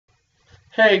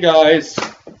Hey guys,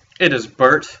 it is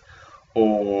Bert,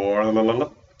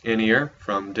 or in here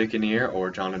from Dick in Ear, or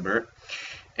John and Bert,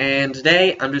 and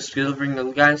today I'm just delivering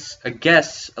you guys,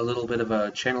 a little bit of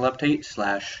a channel update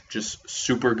slash just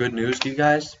super good news to you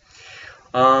guys.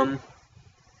 Um,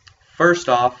 First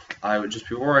off,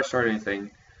 before I start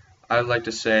anything, I would like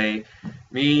to say,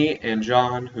 me and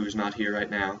John, who's not here right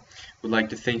now, would like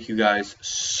to thank you guys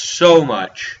so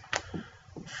much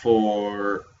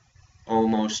for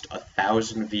almost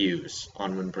 1,000 views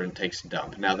on When Brent Takes a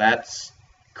Dump. Now that's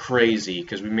crazy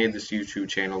because we made this YouTube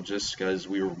channel just because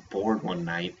we were bored one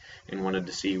night and wanted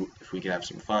to see if we could have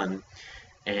some fun.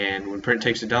 And When Brent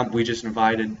Takes a Dump, we just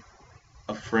invited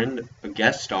a friend, a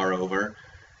guest star over,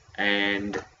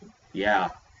 and yeah,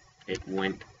 it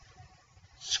went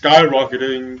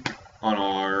skyrocketing on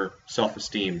our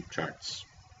self-esteem charts,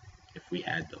 if we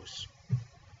had those.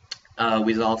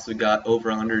 We've also got over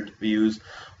 100 views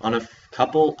on a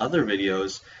couple other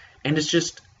videos, and it's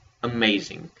just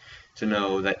amazing to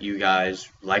know that you guys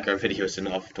like our videos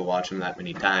enough to watch them that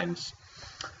many times.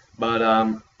 But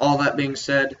all that being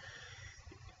said,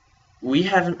 we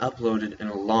haven't uploaded in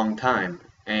a long time,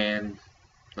 and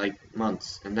like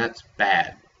months, and that's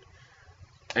bad.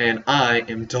 And I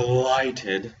am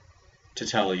delighted to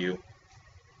tell you,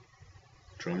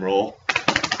 drumroll,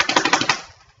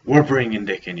 we're bringing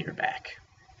Dick in Ear back.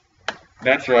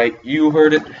 That's right, you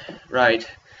heard it right.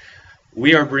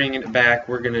 We are bringing it back.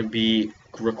 We're going to be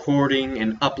recording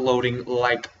and uploading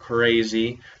like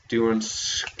crazy, doing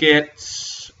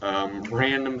skits,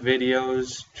 random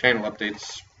videos, channel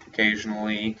updates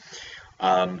occasionally,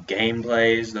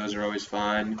 gameplays, those are always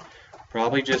fun.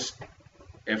 Probably just,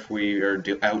 if we are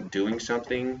out doing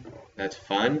something that's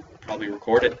fun, probably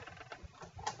record it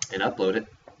and upload it.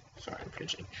 Sorry, I'm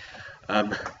fidgeting.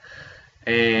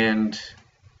 And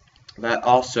that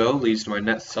also leads to my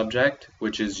next subject,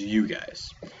 which is you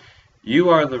guys. You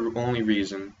are the only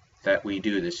reason that we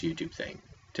do this YouTube thing,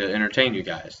 to entertain you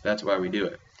guys. That's why we do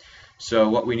it. So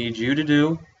what we need you to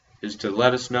do is to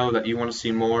let us know that you want to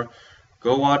see more.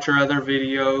 Go watch our other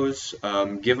videos.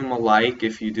 Give them a like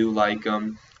if you do like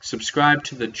them. Subscribe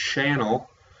to the channel.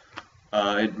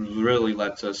 It really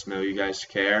lets us know you guys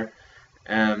care.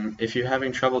 If you're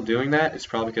having trouble doing that, it's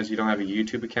probably because you don't have a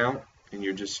YouTube account and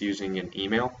you're just using an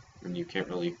email, and you can't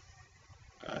really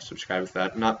subscribe with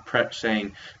that. I'm not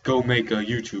saying go make a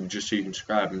YouTube just so you can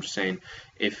subscribe. I'm just saying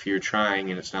if you're trying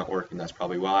and it's not working, that's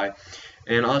probably why.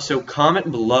 And also comment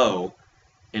below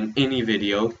in any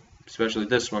video, especially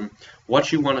this one,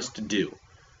 what you want us to do.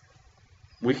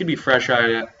 We could be fresh out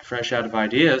of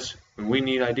ideas, and we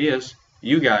need ideas.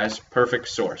 You guys, perfect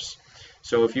source.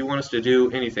 So if you want us to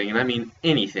do anything, and I mean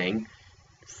anything,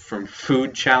 from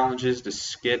food challenges to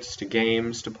skits to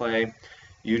games to play,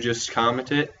 you just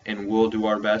comment it and we'll do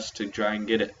our best to try and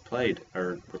get it played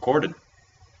or recorded.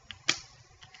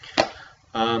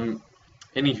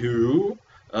 Anywho,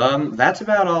 that's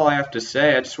about all I have to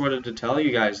say. I just wanted to tell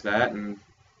you guys that and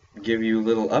give you a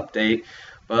little update.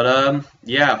 But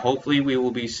yeah, hopefully we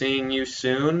will be seeing you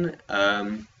soon.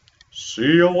 See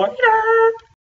you later.